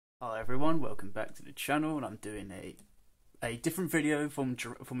Hi everyone, welcome back to the channel, and I'm doing a different video from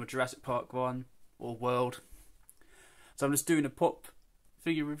a Jurassic Park one or world. So I'm just doing a pop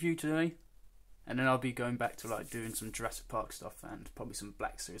figure review today, and then I'll be going back to like doing some Jurassic Park stuff and probably some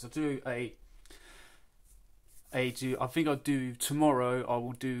Black Series. I'll do I think I'll do tomorrow. I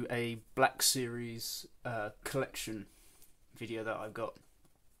will do a Black Series collection video that I've got,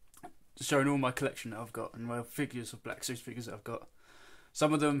 showing all my collection that I've got and my figures of Black Series figures that I've got.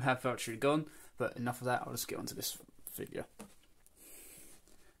 Some of them have actually gone, but enough of that, I'll just get onto this figure.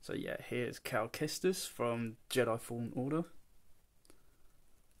 So yeah, here's Kestis from Jedi Fallen Order.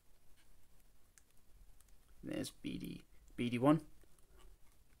 There's bd-1.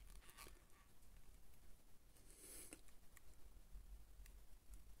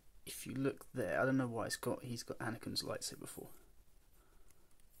 If you look there, I don't know why he's got Anakin's lightsaber for.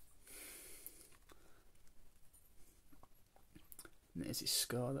 And there's his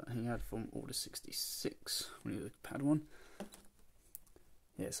scar that he had from Order 66 when he was a Padawan.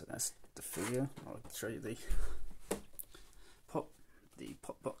 Yeah, so that's the figure. I'll show you the pop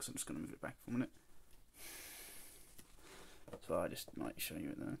box. I'm just going to move it back for a minute. So I just might show you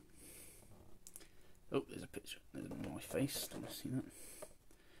it there. Oh, there's a picture. There's my face. Don't see that.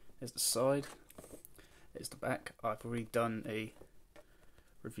 There's the side. There's the back. I've already done a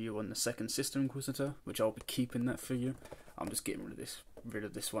review on the second Sister Inquisitor, which I'll be keeping that figure. I'm just getting rid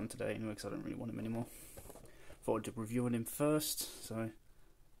of this one today anyway, because I don't really want him anymore. Thought I'd review on him first, so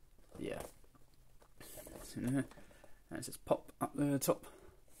yeah. It's in there, and it says pop up there at the top.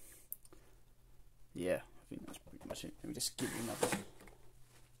 Yeah, I think that's pretty much it. Let me just give you another.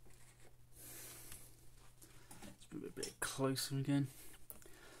 Let's move it a bit closer again.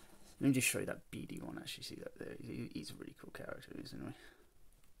 Let me just show you that bd-1. Actually, see that there? He's a really cool character, isn't he?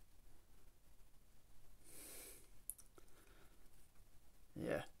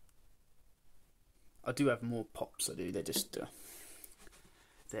 Yeah, I do have more pops. I do. They're just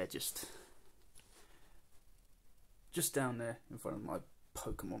down there in front of my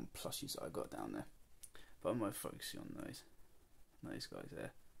Pokemon plushies that I got down there. But I'm more focusing on those guys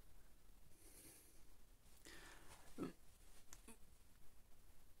there.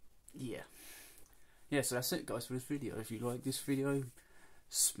 Yeah. So that's it, guys, for this video. If you like this video,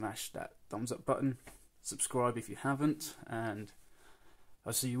 smash that thumbs up button. Subscribe if you haven't, and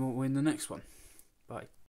I'll see you all in the next one. Bye.